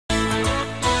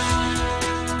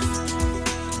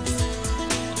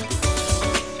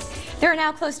There are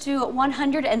now close to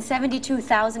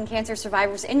 172,000 cancer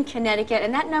survivors in Connecticut,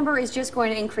 and that number is just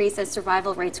going to increase as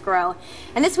survival rates grow.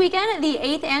 And this weekend, the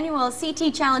 8th annual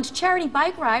CT Challenge charity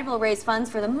bike ride will raise funds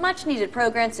for the much-needed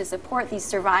programs to support these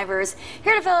survivors.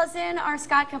 Here to fill us in are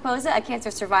Scott Capozza, a cancer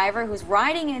survivor who's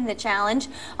riding in the challenge,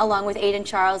 along with Aiden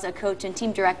Charles, a coach and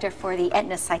team director for the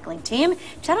Aetna cycling team.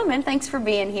 Gentlemen, thanks for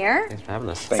being here. Thanks for having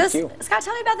us. Thank you. Scott,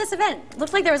 tell me about this event.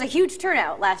 Looks like there was a huge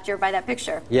turnout last year by that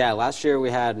picture. Yeah, last year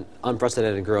we had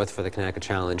unprecedented growth for the Connecticut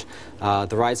Challenge.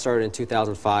 The ride started in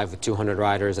 2005 with 200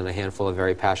 riders and a handful of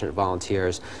very passionate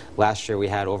volunteers. Last year we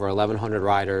had over 1,100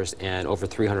 riders and over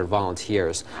 300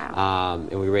 volunteers. Wow.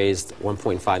 And we raised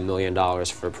 $1.5 million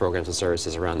for programs and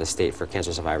services around the state for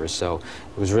cancer survivors. So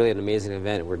it was really an amazing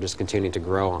event. We're just continuing to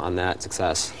grow on that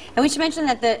success. And we should mention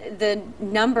that the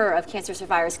number of cancer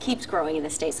survivors keeps growing in the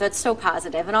state, so it's so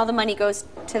positive, and all the money goes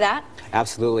to that?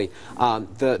 Absolutely.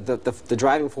 The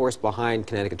driving force behind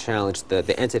Connecticut Challenge,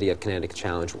 the entity of Connecticut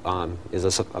Challenge, is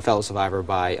a fellow survivor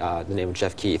by the name of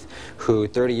Jeff Keith, who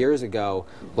 30 years ago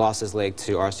lost his leg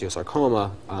to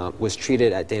osteosarcoma, was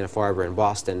treated at Dana-Farber in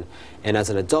Boston, and as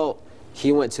an adult,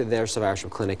 he went to their survivorship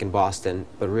clinic in Boston,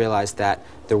 but realized that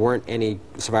there weren't any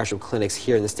survivorship clinics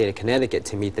here in the state of Connecticut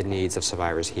to meet the needs of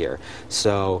survivors here.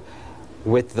 So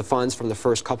with the funds from the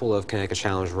first couple of Connecticut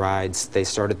Challenge rides, they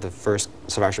started the first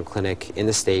survivorship clinic in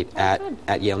the state at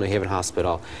Yale New Haven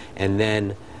Hospital, and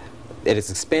then it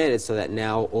has expanded so that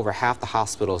now over half the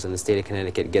hospitals in the state of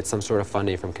Connecticut get some sort of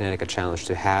funding from Connecticut Challenge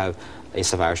to have a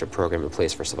survivorship program in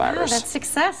place for survivors. Wow, that's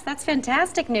success. That's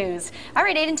fantastic news. All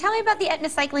right, Aiden, tell me about the Aetna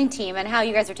cycling team and how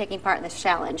you guys are taking part in this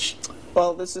challenge.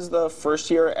 Well, this is the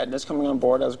first year Aetna's coming on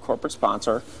board as a corporate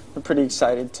sponsor. We're pretty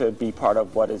excited to be part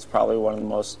of what is probably one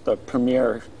of the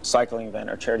premier cycling event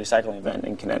or charity cycling event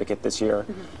in Connecticut this year.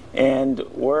 And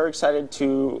we're excited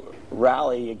to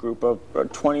rally a group of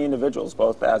 20 individuals,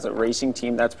 both as a racing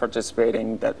team that's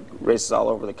participating, that races all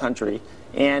over the country,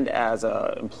 and as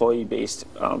an employee-based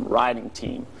riding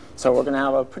team. So we're going to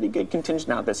have a pretty good contingent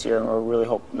out this year, and we're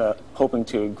really hoping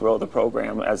to grow the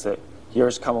program as the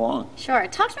years come along. Sure.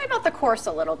 Talk to me about the course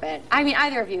a little bit. I mean,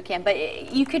 either of you can,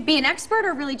 but you could be an expert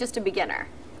or really just a beginner.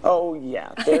 Oh,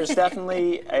 yeah. There's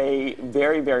definitely a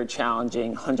very, very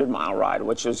challenging 100-mile ride,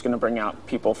 which is going to bring out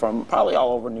people from probably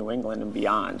all over New England and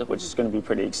beyond, which is going to be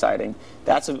pretty exciting.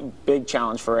 That's a big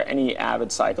challenge for any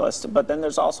avid cyclist. But then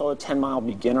there's also a 10-mile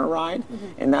beginner ride,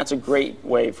 and that's a great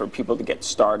way for people to get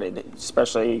started,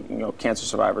 especially cancer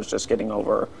survivors just getting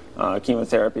over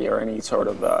chemotherapy or any sort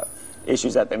of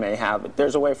issues that they may have.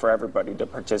 There's a way for everybody to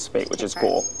participate, which is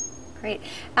cool. Great.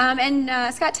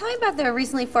 Scott, tell me about the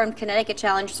recently formed Connecticut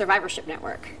Challenge Survivorship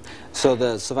Network. So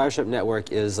the Survivorship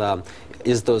Network is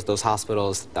those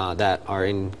hospitals that are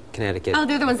in Connecticut. Oh,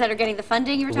 they're the ones that are getting the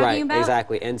funding you were talking about? Right,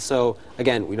 exactly. And so,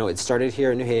 again, it started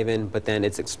here in New Haven, but then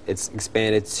it's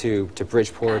expanded to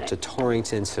Bridgeport, to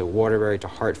Torrington, to Waterbury, to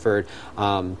Hartford,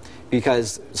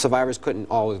 because survivors couldn't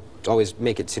always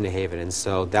make it to New Haven, and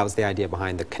so that was the idea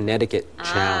behind the Connecticut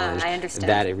Challenge. I understand.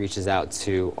 That it reaches out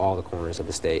to all the corners of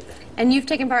the state. And you've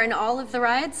taken part in all of the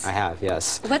rides? I have,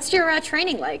 yes. What's your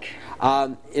training like?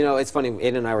 It's funny,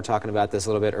 Aiden and I were talking about this a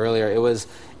little bit earlier. It was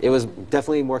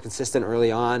definitely more consistent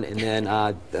early on, and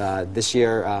then this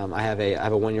year I have a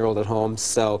 1-year-old at home,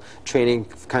 so training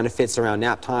kind of fits around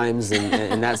nap times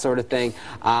and that sort of thing.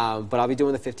 But I'll be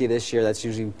doing the 50 this year. That's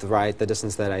usually the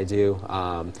distance that I do.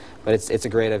 But it's a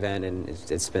great event, and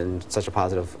it's been such a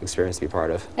positive experience to be part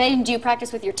of. And do you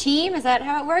practice with your team? Is that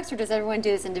how it works, or does everyone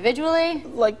do this individually?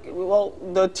 Well,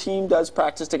 the team does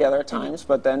practice together at times,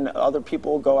 but then other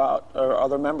people go out, or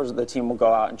other members of the team will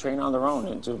go out and train on their own,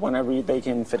 and just whenever they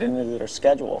can fit into their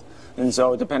schedule. And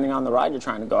so, depending on the ride you're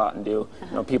trying to go out and do,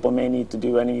 people may need to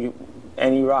do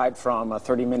any ride from a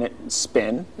 30-minute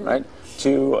spin, right,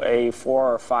 to a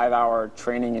 4 or 5 hour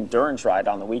training endurance ride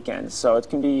on the weekends. So it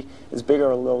can be as big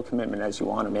or a little commitment as you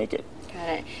want to make it. Got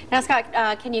it. Now,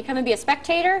 Scott, can you come and be a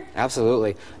spectator? Absolutely.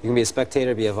 You can be a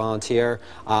spectator, be a volunteer.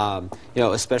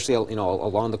 Especially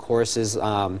along the courses.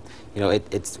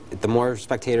 It's the more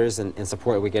spectators and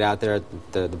support we get out there,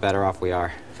 the better off we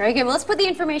are. Very good. Well, let's put the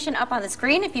information up on the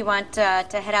screen if you want to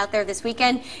head out there this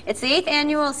weekend. It's the 8th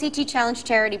annual CT Challenge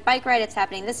charity bike ride. It's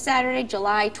happening this Saturday,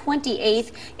 July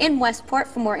 28th in Westport.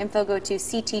 For more info, go to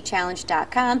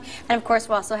ctchallenge.com. And of course,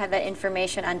 we'll also have that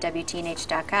information on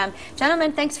WTNH.com.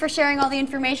 Gentlemen, thanks for sharing all the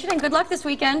information, and good luck this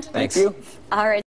weekend. Thank you. All right.